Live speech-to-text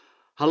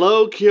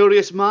Hello,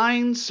 curious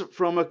minds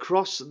from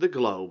across the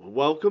globe.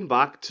 Welcome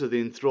back to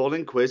the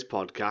enthralling quiz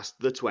podcast,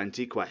 The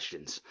 20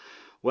 Questions.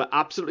 We're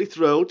absolutely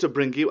thrilled to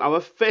bring you our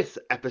 5th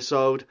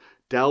episode,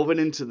 delving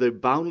into the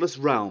boundless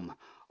realm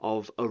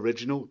of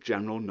original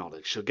general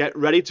knowledge. So get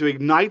ready to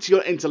ignite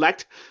your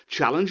intellect,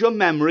 challenge your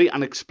memory,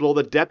 and explore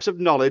the depths of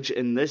knowledge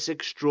in this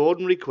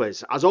extraordinary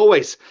quiz. As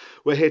always,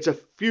 we're here to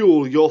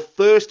fuel your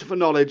thirst for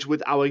knowledge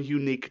with our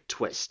unique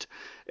twist.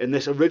 In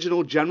this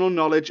original general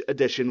knowledge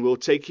edition, we'll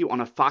take you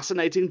on a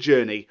fascinating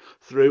journey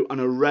through an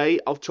array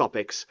of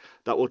topics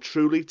that will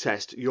truly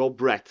test your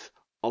breadth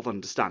of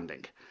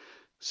understanding.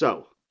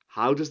 So,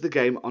 how does the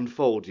game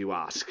unfold, you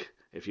ask,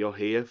 if you're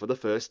here for the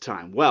first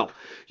time? Well,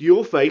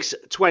 you'll face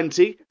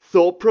 20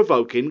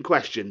 thought-provoking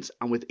questions,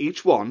 and with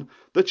each one,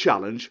 the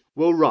challenge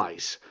will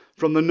rise.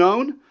 From the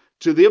known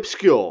to the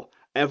obscure,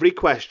 every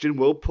question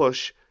will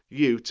push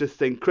you to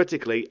think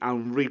critically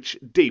and reach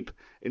deep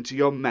into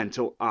your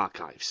mental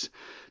archives.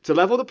 To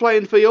level the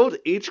playing field,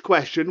 each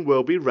question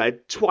will be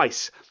read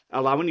twice,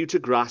 allowing you to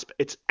grasp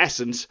its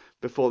essence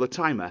before the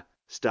timer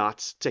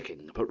starts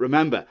ticking. But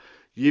remember,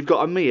 you've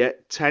got a mere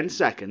 10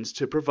 seconds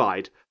to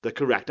provide the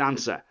correct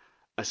answer.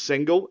 A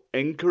single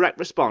incorrect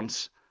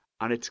response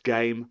and it's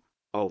game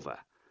over.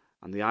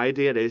 And the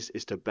idea is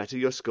to better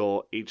your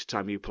score each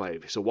time you play.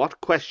 So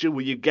what question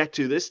will you get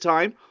to this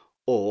time,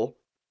 or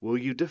will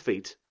you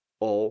defeat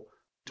all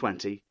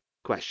 20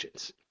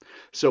 questions?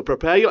 So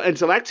prepare your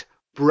intellect,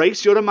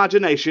 brace your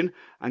imagination,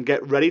 and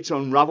get ready to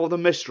unravel the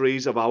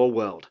mysteries of our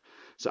world.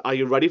 So are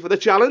you ready for the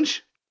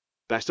challenge?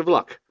 Best of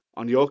luck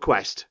on your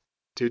quest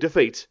to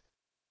defeat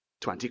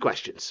 20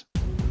 questions.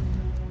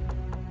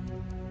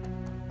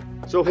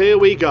 So here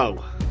we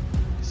go.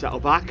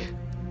 Settle back,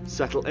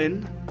 settle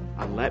in,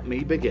 and let me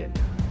begin.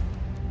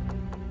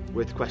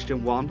 With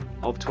question 1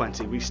 of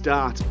 20, we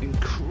start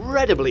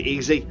incredibly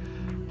easy,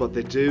 but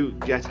they do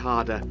get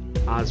harder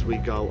as we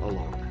go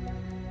along.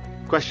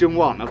 Question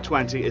 1 of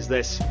 20 is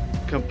this.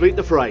 Complete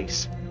the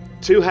phrase.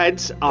 2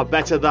 heads are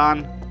better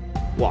than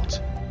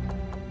what?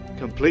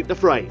 Complete the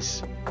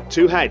phrase.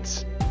 2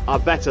 heads are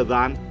better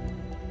than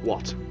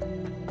what?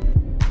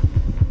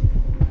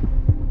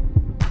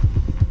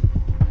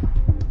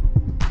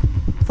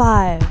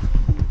 Five,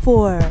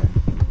 4,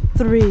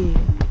 3,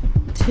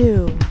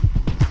 2,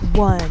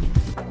 1.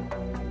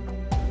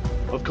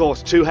 Of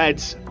course, 2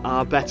 heads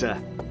are better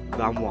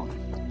than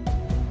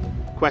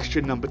 1.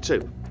 Question number 2.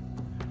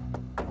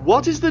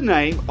 What is the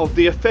name of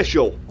the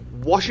official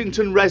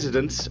Washington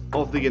residence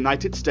of the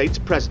United States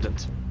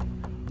President?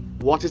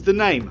 What is the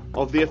name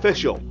of the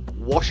official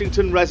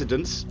Washington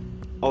residence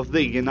of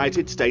the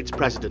United States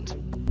President?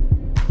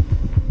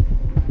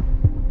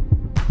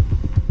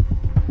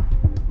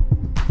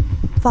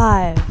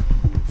 Five,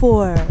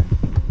 4,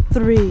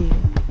 3,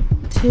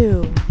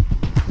 2,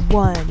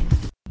 1.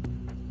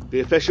 The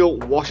official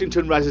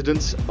Washington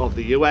residence of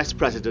the US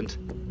President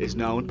is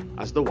known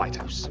as the White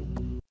House.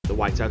 The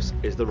White House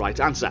is the right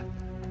answer.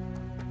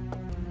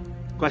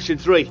 Question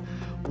 3.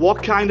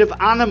 What kind of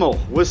animal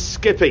was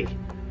Skippy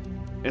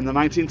in the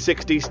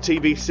 1960s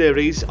TV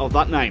series of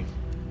that name?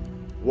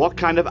 What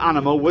kind of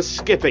animal was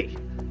Skippy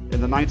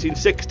in the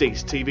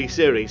 1960s TV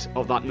series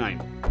of that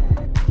name?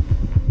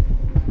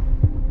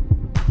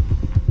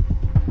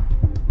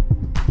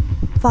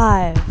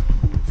 Five,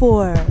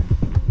 4,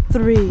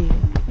 3,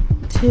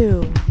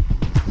 2,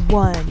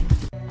 1.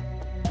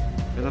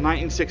 In the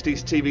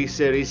 1960s TV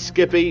series,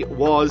 Skippy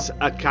was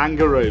a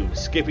kangaroo.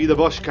 Skippy the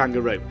bush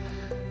kangaroo.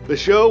 The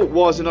show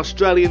was an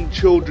Australian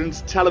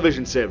children's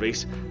television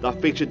series that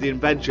featured the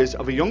adventures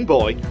of a young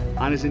boy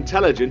and his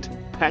intelligent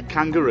pet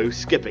kangaroo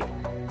Skippy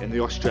in the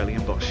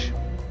Australian bush.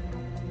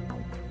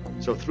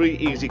 So 3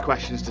 easy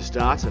questions to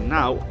start, and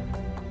now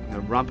I'm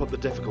going to ramp up the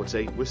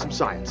difficulty with some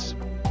science.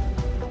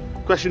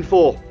 Question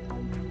 4.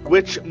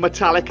 Which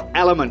metallic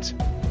element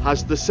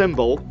has the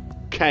symbol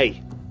K?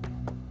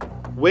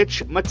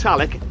 Which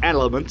metallic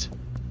element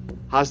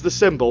has the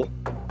symbol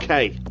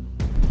K?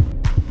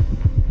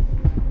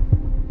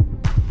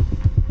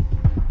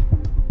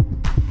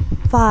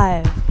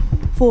 Five,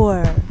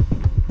 4,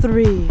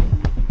 3,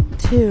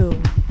 2,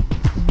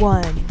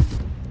 1.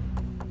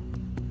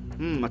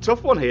 A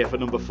tough one here for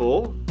number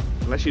 4.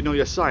 Unless you know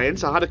your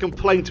science. I had a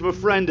complaint from a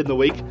friend in the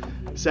week.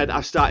 Said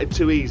I started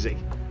too easy.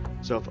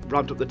 So I've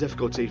ramped up the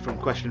difficulty from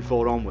question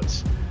 4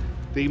 onwards.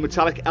 The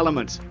metallic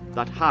element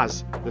that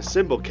has the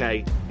symbol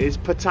K is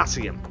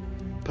potassium.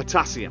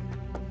 Potassium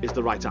is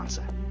the right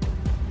answer.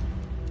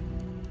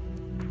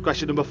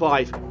 Question number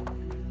 5.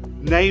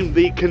 Name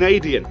the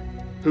Canadian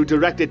who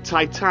directed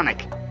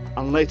Titanic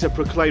and later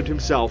proclaimed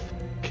himself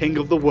King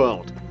of the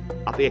World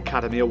at the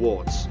Academy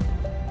Awards.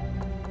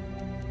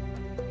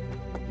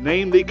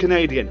 Name the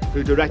Canadian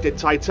who directed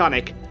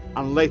Titanic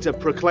and later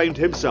proclaimed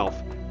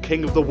himself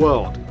King of the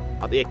World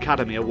at the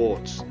Academy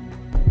Awards.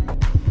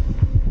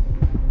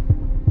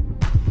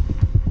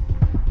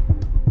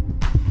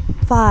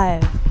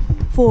 Five,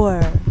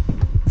 4,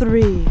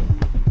 3,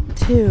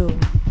 2,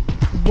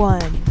 1.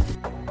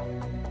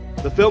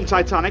 The film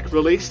Titanic,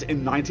 released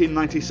in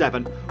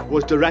 1997,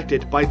 was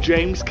directed by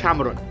James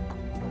Cameron.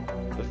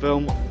 The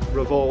film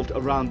revolved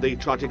around the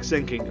tragic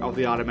sinking of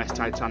the RMS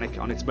Titanic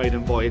on its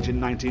maiden voyage in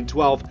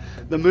 1912.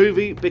 The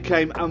movie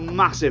became a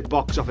massive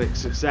box office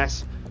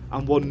success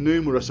and won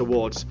numerous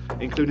awards,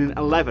 including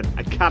 11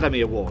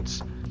 Academy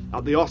Awards.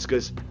 At the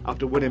Oscars,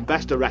 after winning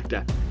Best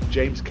Director,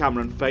 James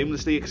Cameron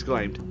famously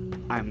exclaimed,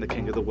 "I am the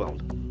king of the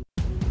world."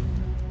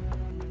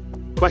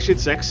 Question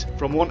 6,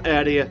 from one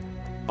area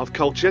of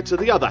culture to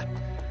the other.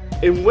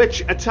 In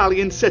which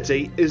Italian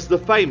city is the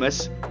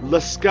famous La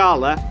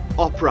Scala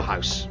Opera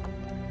House?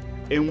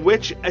 In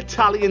which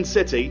Italian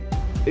city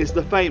is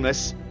the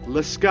famous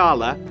La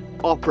Scala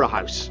Opera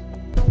House?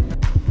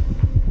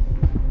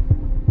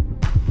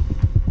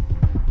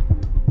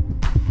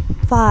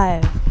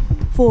 Five,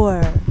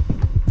 4,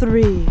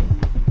 3,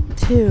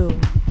 2,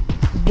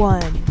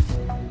 1.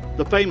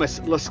 The famous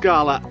La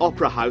Scala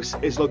Opera House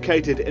is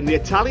located in the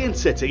Italian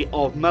city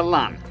of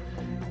Milan.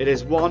 It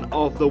is one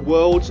of the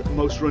world's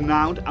most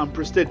renowned and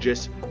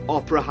prestigious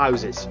opera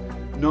houses,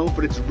 known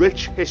for its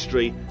rich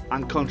history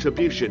and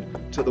contribution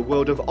to the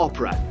world of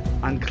opera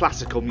and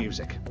classical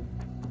music.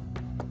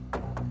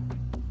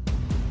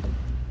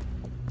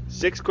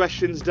 6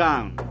 questions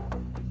down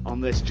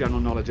on this general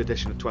knowledge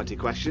edition of 20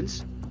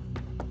 questions.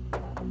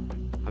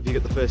 Have you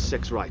got the first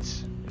 6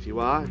 right? If you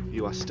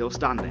are still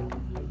standing.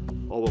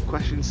 Or will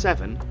question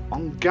 7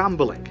 on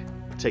gambling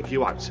take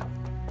you out?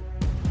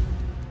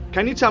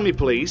 Can you tell me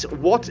please,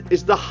 what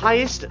is the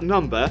highest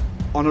number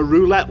on a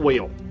roulette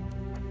wheel?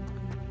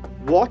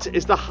 What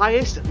is the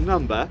highest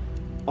number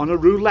on a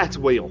roulette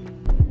wheel?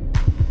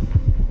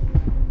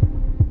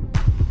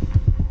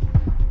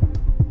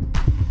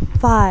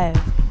 Five,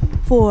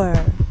 4,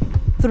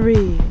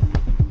 3,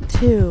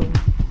 2,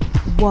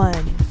 1.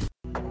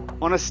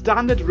 On a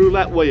standard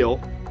roulette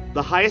wheel,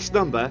 the highest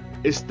number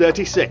is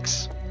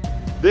 36.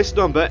 This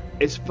number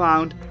is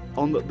found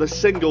on the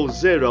single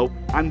 0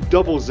 and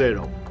double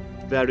 0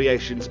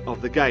 variations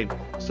of the game,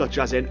 such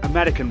as in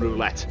American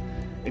roulette.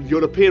 In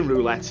European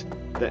roulette,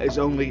 there is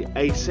only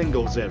a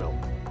single 0,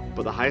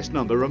 but the highest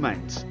number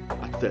remains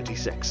at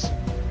 36.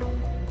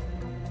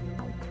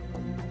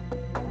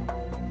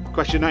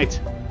 Question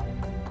 8.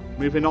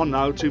 Moving on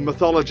now to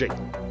mythology.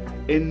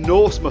 In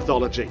Norse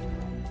mythology,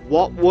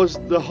 what was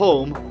the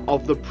home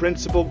of the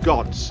principal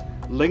gods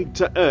linked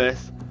to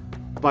Earth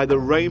by the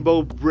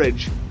Rainbow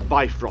Bridge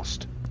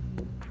Bifrost?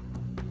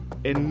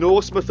 In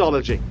Norse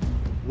mythology,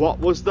 what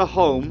was the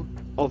home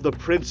of the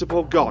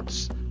principal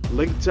gods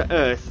linked to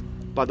Earth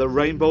by the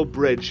Rainbow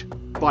Bridge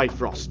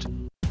Bifrost?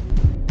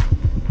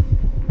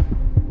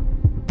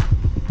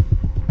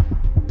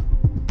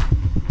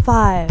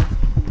 Five,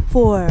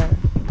 4,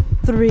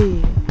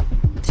 3,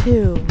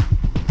 2,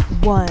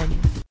 1.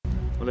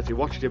 Well, if you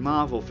watched your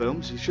Marvel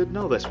films, you should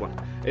know this one.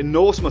 In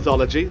Norse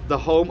mythology, the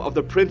home of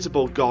the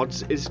principal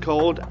gods is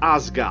called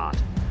Asgard.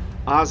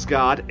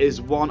 Asgard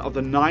is one of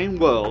the 9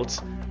 worlds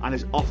and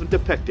is often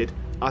depicted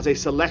as a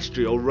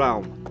celestial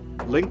realm,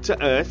 linked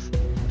to Earth,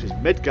 which is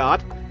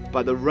Midgard,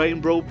 by the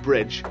Rainbow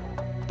Bridge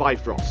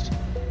Bifrost.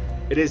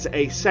 It is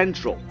a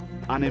central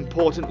and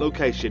important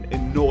location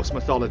in Norse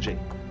mythology,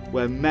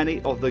 where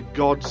many of the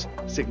gods'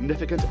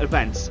 significant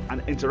events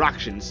and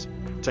interactions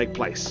take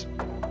place.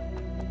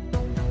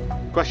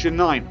 Question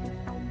 9.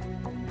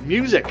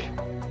 Music.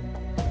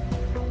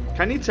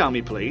 Can you tell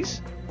me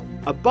please,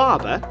 a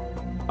barber,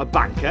 a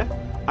banker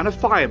and a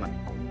fireman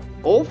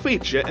all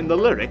feature in the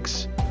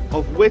lyrics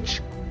of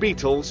which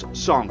Beatles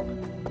song?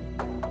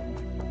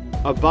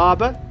 A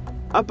barber,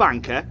 a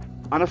banker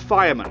and a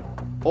fireman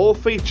all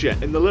feature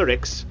in the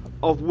lyrics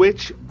of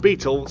which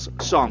Beatles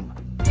song?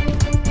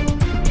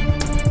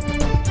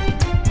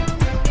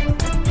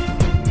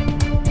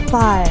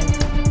 5,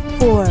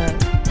 4,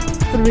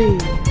 3,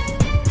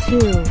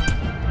 2,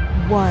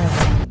 1.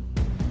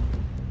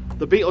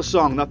 The Beatles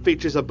song that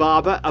features a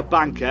barber, a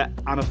banker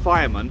and a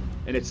fireman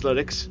in its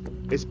lyrics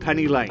is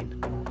Penny Lane.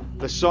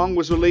 The song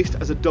was released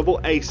as a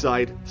double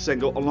A-side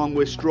single along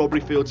with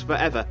Strawberry Fields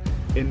Forever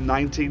in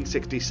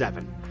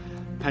 1967.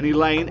 Penny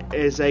Lane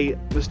is a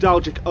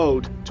nostalgic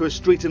ode to a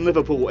street in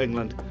Liverpool,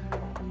 England,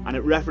 and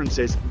it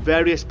references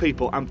various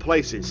people and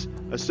places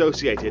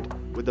associated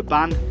with the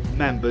band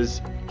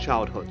members'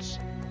 childhoods.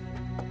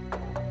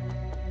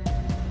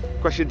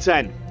 Question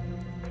 10.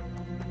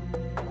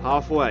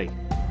 Halfway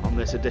on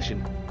this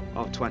edition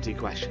of 20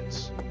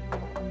 questions.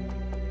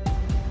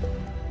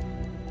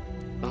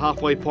 The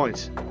halfway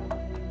point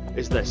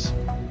is this.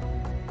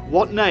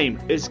 What name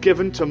is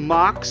given to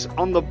marks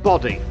on the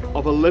body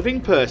of a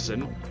living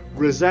person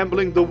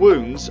resembling the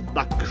wounds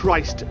that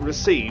Christ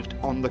received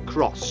on the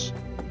cross?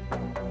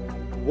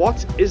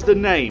 What is the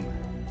name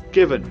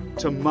given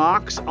to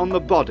marks on the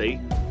body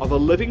of a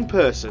living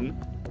person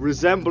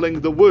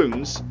resembling the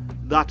wounds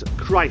that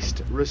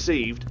Christ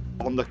received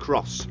on the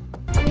cross?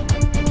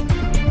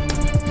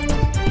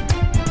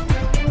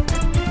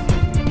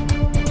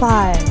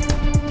 5,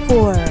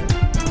 4,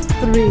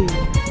 3,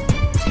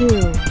 2,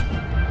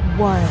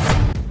 1.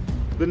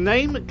 The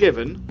name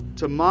given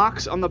to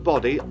marks on the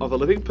body of a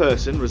living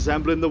person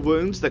resembling the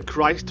wounds that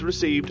Christ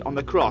received on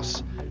the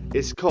cross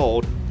is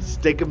called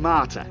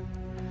stigmata.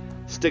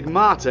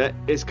 Stigmata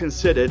is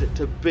considered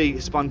to be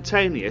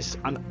spontaneous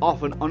and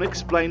often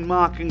unexplained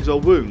markings or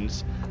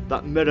wounds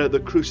that mirror the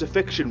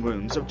crucifixion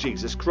wounds of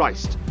Jesus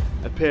Christ,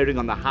 appearing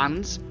on the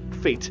hands,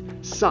 feet,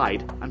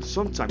 side and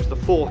sometimes the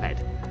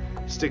forehead.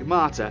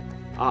 Stigmata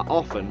are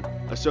often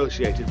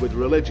associated with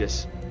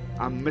religious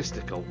and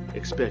mystical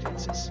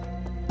experiences.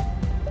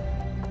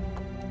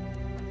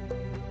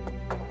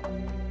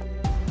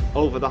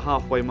 Over the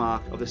halfway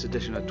mark of this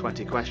edition of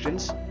 20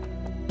 questions.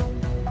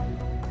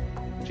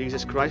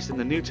 Jesus Christ in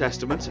the New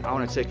Testament. I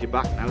want to take you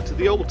back now to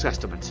the Old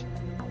Testament.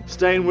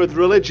 Staying with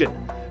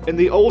religion. In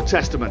the Old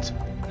Testament,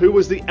 who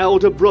was the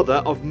elder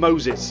brother of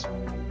Moses?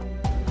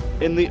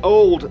 In the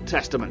Old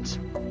Testament,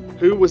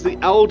 who was the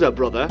elder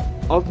brother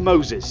of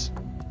Moses?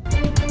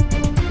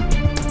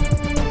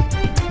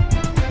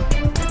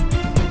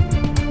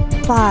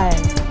 Five,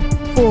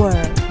 4,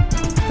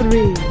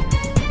 3,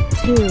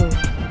 2,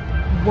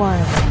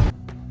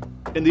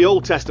 1. In the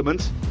Old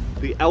Testament,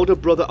 the elder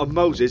brother of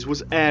Moses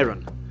was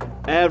Aaron.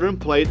 Aaron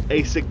played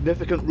a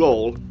significant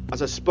role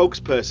as a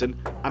spokesperson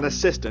and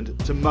assistant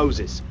to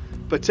Moses,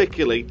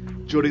 particularly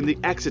during the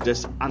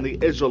Exodus and the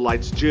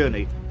Israelites'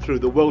 journey through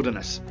the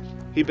wilderness.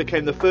 He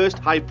became the first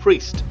high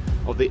priest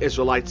of the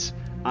Israelites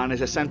and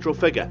is a central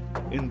figure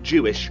in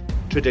Jewish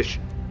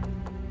tradition.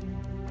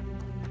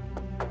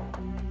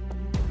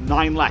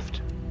 9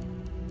 left.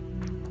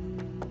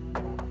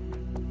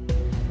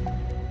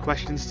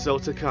 Questions still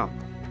to come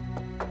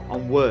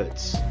on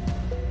words,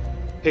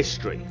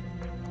 history,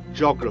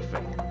 geography,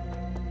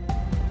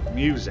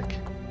 music,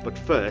 but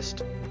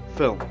first,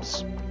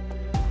 films.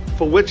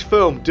 For which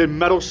film did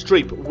Meryl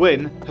Streep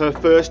win her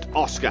first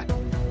Oscar?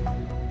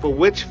 For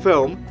which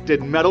film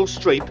did Meryl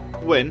Streep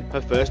win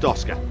her first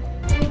Oscar?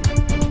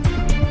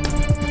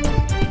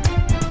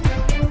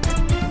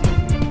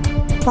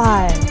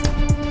 Five,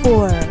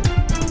 4,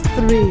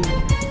 3,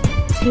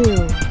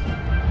 2,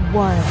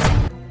 1.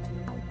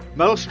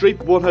 Meryl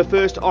Streep won her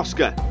first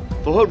Oscar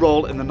for her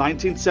role in the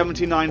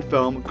 1979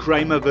 film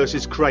Kramer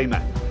vs.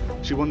 Kramer.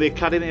 She won the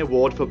Academy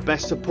Award for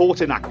Best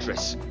Supporting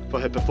Actress for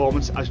her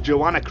performance as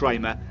Joanna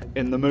Kramer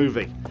in the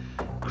movie.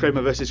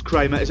 Kramer vs.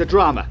 Kramer is a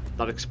drama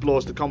that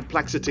explores the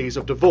complexities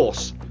of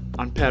divorce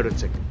and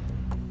parenting.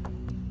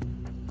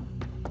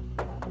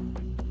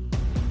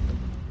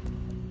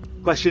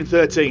 Question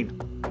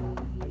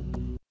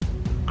 13.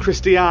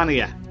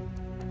 Christiania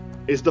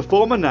is the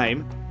former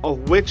name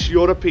of which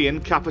European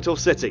capital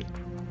city?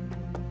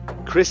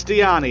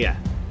 Christiania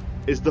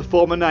is the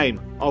former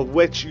name of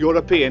which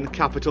European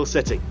capital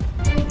city?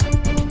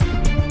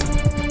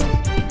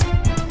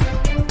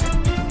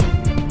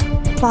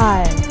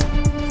 Five,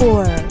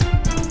 4,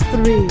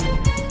 3,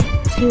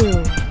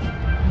 2,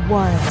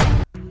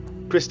 1.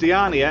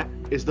 Christiania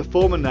is the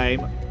former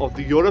name of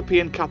the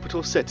European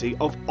capital city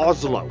of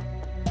Oslo,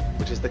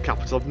 which is the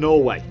capital of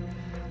Norway.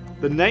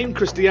 The name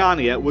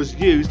Christiania was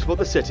used for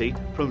the city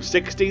from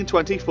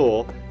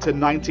 1624 to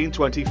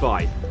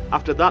 1925.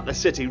 After that, the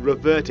city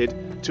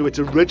reverted to its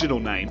original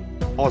name,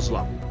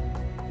 Oslo.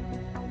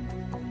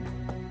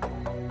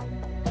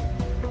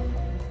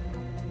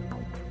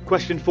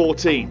 Question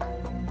 14.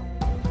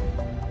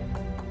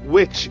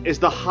 Which is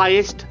the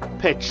highest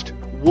pitched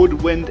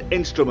woodwind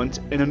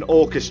instrument in an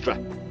orchestra?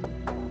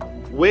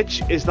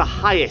 Which is the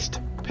highest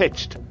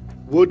pitched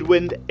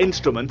woodwind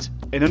instrument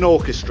in an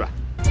orchestra?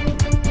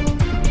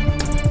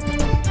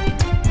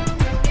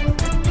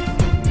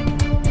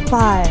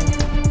 Five,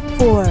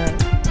 4,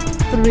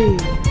 3,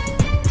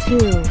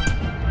 2,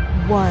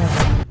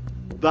 1.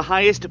 The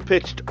highest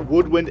pitched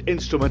woodwind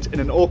instrument in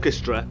an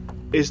orchestra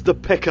is the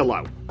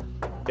piccolo.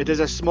 It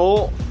is a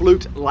small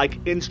flute-like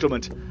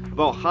instrument,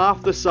 about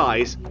half the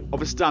size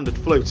of a standard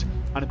flute,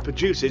 and it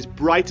produces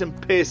bright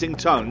and piercing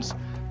tones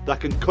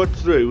that can cut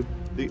through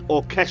the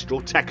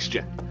orchestral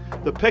texture.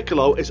 The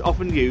piccolo is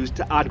often used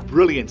to add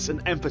brilliance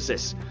and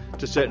emphasis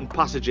to certain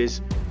passages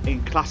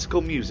in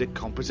classical music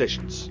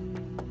compositions.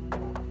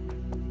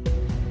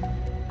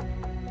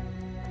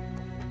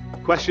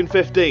 Question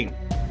 15.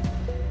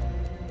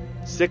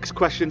 6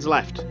 questions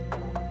left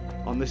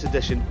on this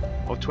edition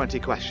of 20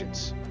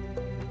 questions.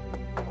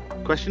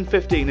 Question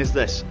 15 is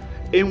this.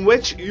 In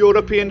which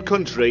European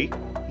country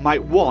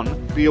might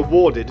one be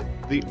awarded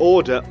the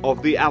Order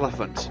of the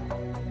Elephant?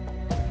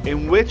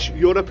 In which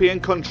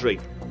European country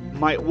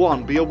might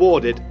one be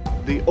awarded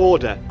the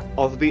Order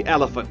of the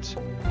Elephant?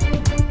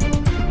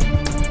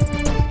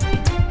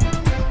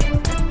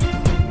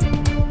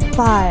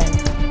 Five,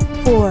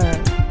 4,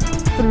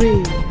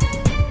 3,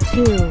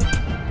 2,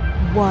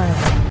 1.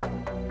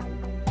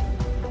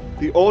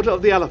 The Order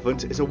of the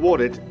Elephant is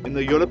awarded in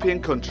the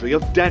European country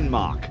of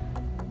Denmark.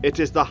 It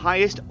is the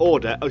highest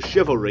order of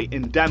chivalry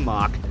in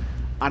Denmark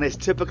and is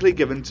typically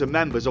given to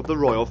members of the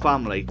royal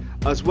family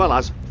as well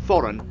as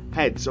foreign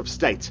heads of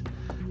state.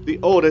 The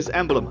order's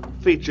emblem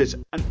features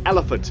an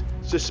elephant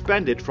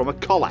suspended from a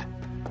collar,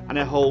 and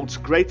it holds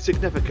great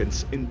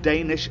significance in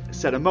Danish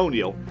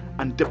ceremonial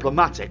and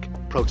diplomatic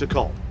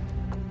protocol.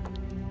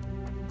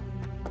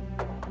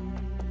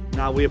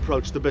 Now we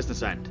approach the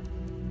business end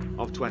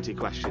of 20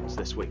 questions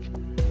this week.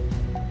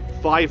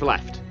 5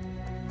 left.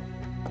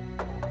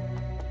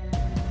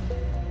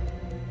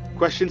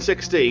 Question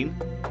 16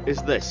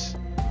 is this.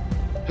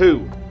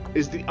 Who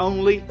is the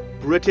only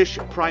British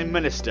Prime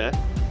Minister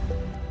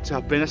to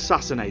have been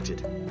assassinated?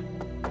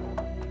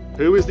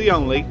 Who is the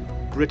only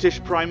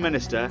British Prime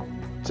Minister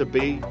to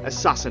be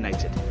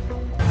assassinated?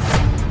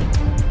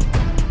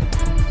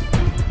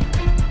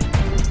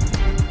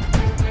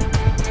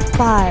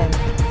 Five,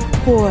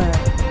 4,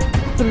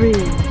 3, 2,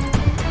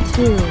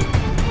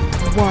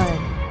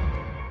 1.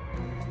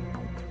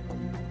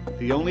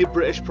 The only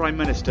British Prime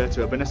Minister to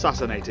have been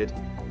assassinated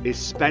is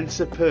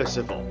Spencer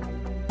Perceval.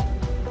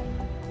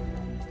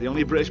 The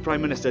only British Prime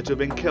Minister to have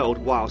been killed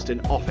whilst in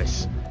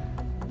office.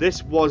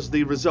 This was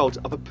the result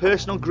of a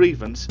personal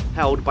grievance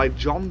held by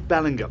John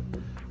Bellingham,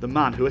 the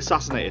man who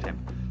assassinated him.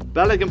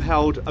 Bellingham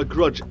held a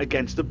grudge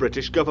against the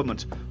British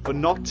government for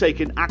not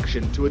taking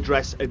action to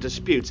address a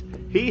dispute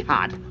he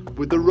had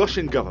with the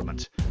Russian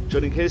government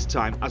during his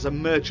time as a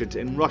merchant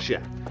in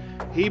Russia.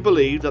 He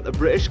believed that the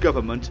British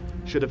government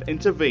should have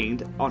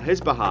intervened on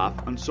his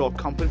behalf and sought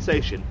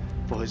compensation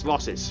for his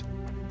losses.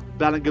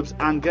 Bellingham's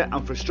anger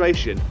and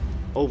frustration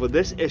over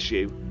this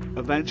issue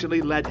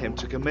eventually led him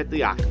to commit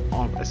the act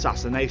of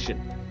assassination.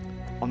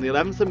 On the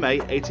 11th of May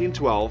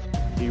 1812,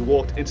 he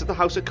walked into the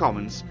House of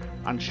Commons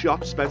and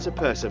shot Spencer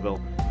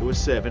Perceval, who was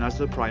serving as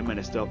the Prime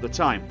Minister of the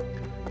time.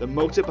 The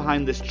motive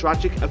behind this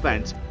tragic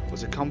event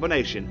was a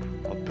combination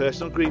of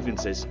personal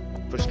grievances,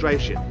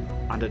 frustration,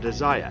 and a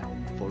desire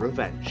for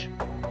revenge.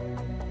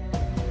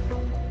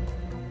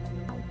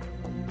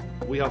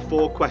 We have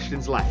 4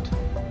 questions left.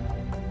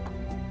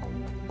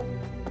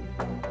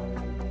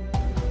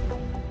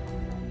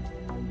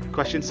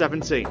 Question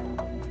 17.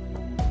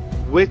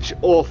 Which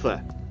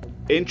author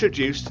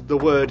introduced the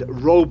word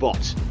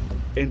robot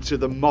into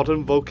the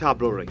modern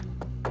vocabulary?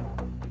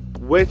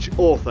 Which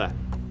author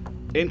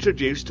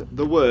introduced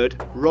the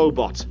word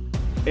robot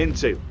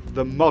into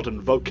the modern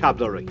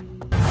vocabulary?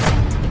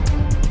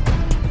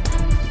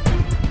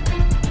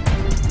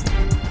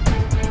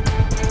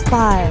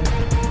 Five,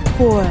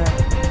 4,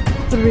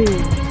 3, 2,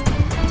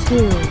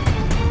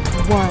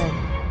 1.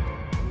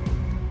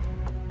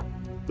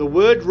 The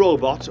word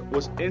robot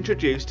was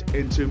introduced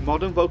into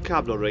modern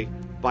vocabulary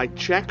by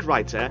Czech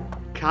writer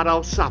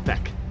Karel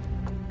Čapek.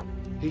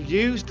 He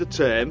used the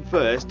term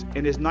first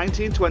in his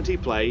 1920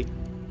 play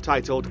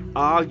titled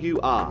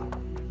R.U.R.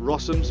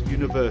 Rossum's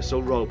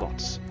Universal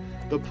Robots.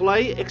 The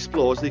play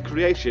explores the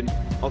creation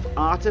of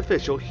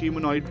artificial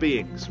humanoid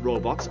beings,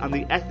 robots, and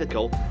the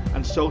ethical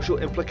and social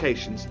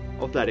implications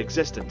of their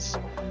existence.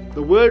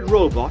 The word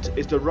robot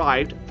is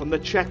derived from the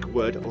Czech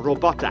word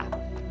robota,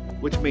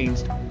 which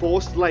means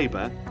forced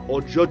labour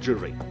or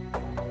drudgery.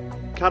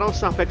 Karel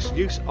Čapek's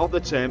use of the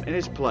term in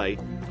his play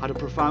had a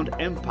profound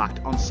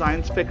impact on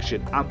science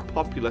fiction and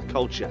popular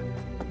culture,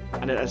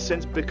 and it has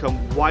since become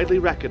widely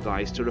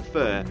recognised to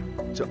refer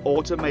to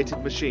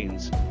automated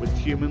machines with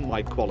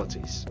human-like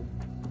qualities.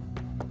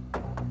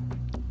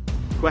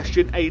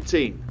 Question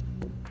 18.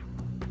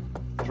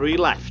 3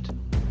 left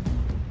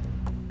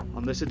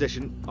on this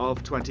edition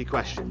of 20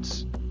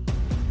 questions.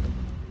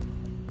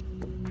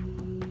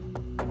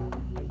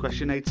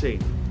 Question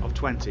 18 of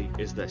 20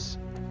 is this.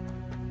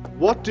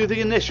 What do the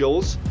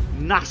initials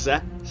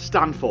NASA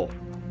stand for?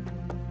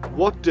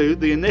 What do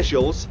the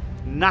initials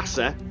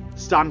NASA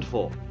stand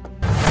for?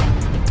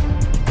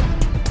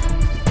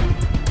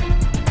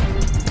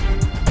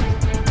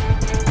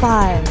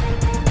 Five,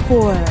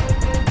 4,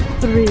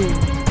 3,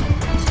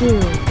 2,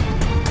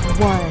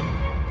 1.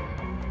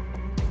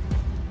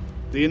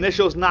 The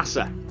initials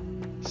NASA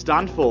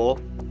stand for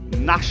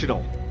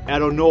National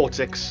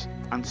Aeronautics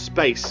and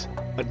Space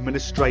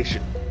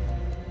Administration.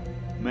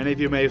 Many of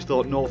you may have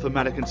thought North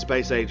American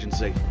Space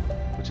Agency,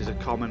 which is a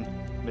common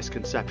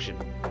misconception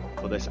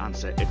for this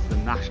answer. It's the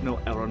National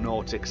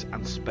Aeronautics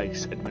and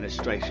Space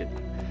Administration.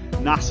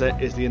 NASA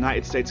is the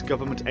United States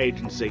government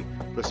agency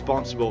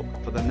responsible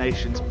for the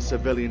nation's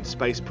civilian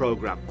space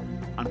program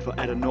and for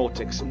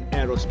aeronautics and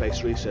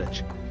aerospace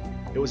research.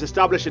 It was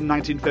established in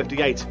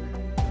 1958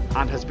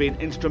 and has been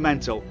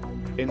instrumental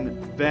in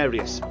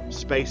various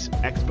space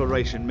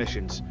exploration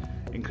missions,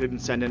 including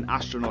sending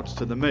astronauts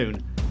to the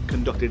moon,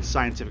 conducting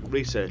scientific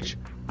research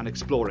and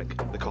exploring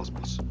the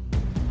cosmos.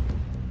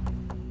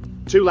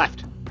 2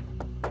 left.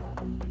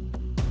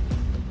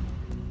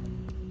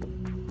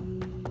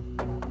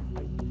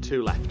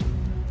 Two left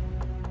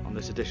on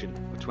this edition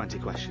of 20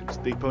 questions.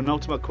 The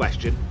penultimate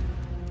question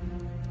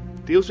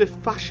deals with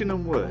fashion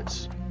and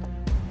words.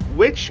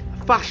 Which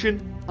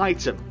fashion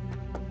item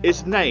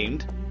is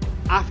named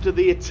after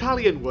the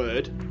Italian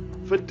word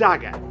for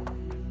dagger?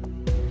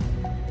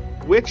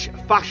 Which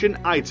fashion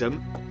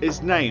item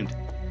is named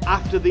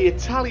after the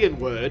Italian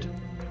word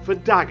for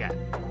dagger?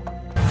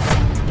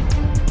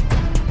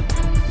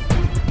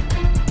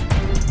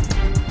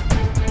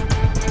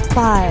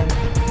 Five,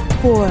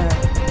 4,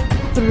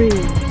 3,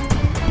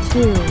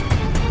 2,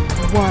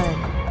 1.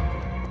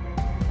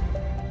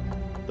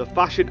 The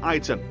fashion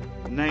item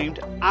named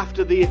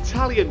after the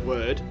Italian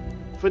word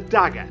for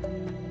dagger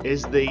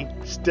is the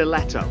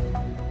stiletto.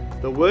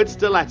 The word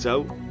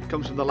stiletto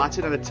comes from the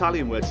Latin and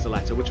Italian word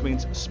stiletto, which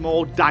means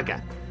small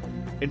dagger.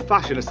 In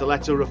fashion, a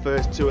stiletto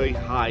refers to a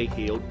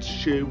high-heeled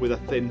shoe with a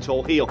thin,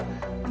 tall heel,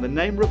 and the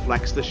name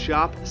reflects the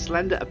sharp,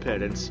 slender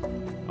appearance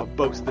of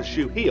both the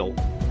shoe heel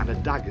and a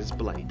dagger's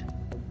blade.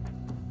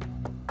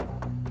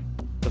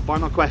 The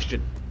final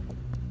question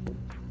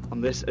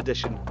on this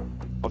edition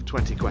of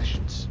 20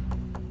 Questions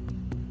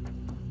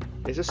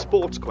is a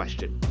sports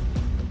question.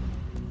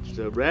 It's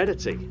a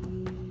rarity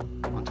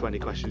on 20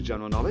 Questions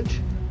General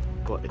Knowledge,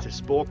 but it's a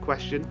sport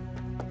question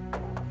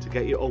to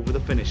get you over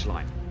the finish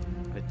line.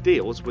 It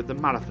deals with the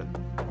marathon.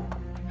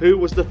 Who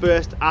was the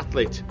first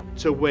athlete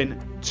to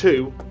win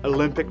 2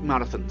 Olympic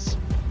marathons?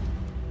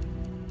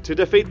 To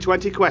defeat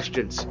 20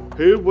 questions,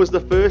 who was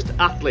the first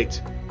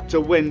athlete to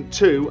win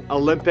 2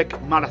 Olympic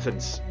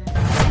marathons?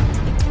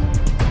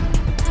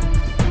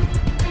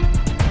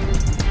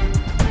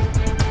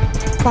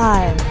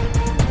 Five,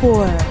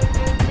 4,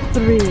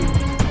 3,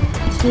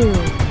 2,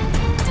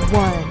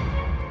 1.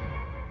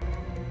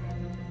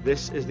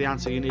 This is the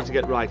answer you need to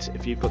get right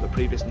if you've got the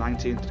previous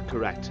 19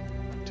 correct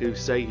to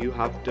say you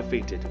have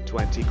defeated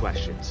 20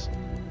 questions.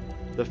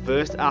 The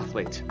first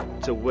athlete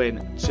to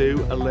win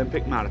 2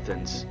 Olympic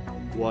marathons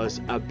was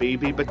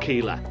Abebe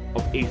Bikila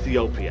of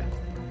Ethiopia.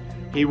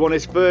 He won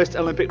his first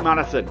Olympic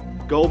marathon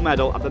gold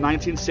medal at the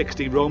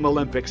 1960 Rome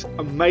Olympics,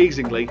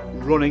 amazingly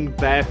running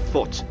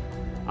barefoot,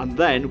 and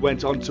then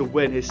went on to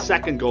win his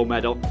second gold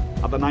medal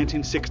at the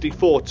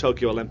 1964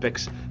 Tokyo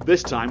Olympics,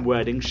 this time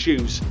wearing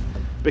shoes.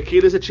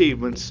 Bikila's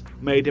achievements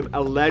made him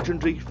a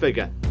legendary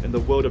figure in the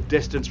world of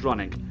distance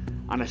running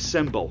and a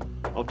symbol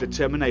of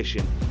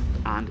determination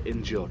and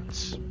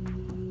endurance.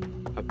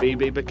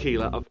 Abebe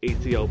Bikila of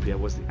Ethiopia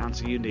was the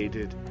answer you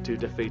needed to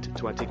defeat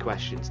 20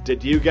 questions.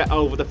 Did you get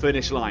over the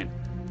finish line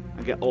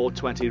and get all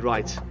 20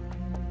 right,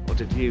 or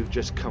did you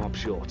just come up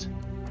short?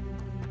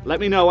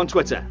 Let me know on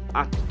Twitter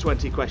at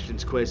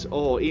 20questionsquiz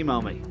or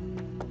email me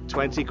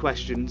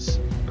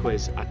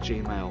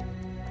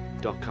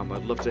 20questionsquiz@gmail.com.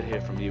 I'd love to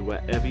hear from you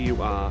wherever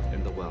you are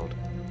in the world,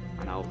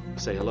 and I'll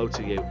say hello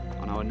to you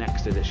on our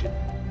next edition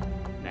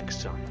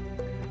next time.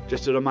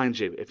 Just to remind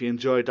you, if you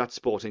enjoyed that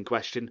sporting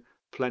question,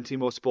 plenty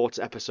more sports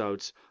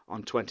episodes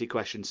on 20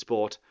 Questions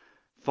Sport.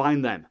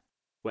 Find them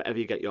wherever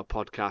you get your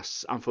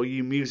podcasts, and for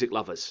you music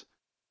lovers,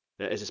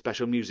 there is a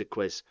special music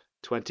quiz,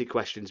 20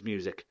 Questions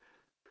Music.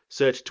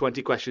 Search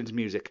 20 Questions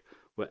Music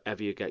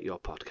wherever you get your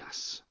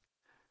podcasts.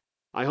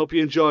 I hope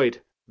you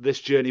enjoyed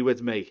this journey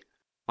with me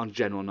on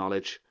General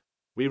Knowledge.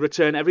 We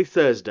return every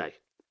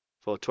Thursday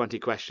for 20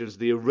 Questions,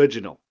 the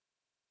original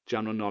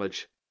General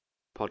Knowledge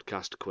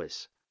podcast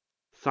quiz.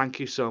 Thank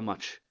you so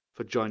much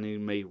for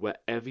joining me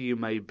wherever you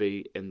may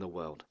be in the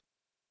world.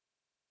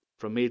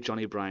 From me,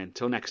 Johnny Bryan,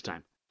 till next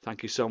time,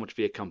 thank you so much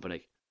for your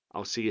company.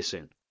 I'll see you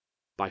soon.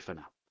 Bye for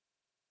now.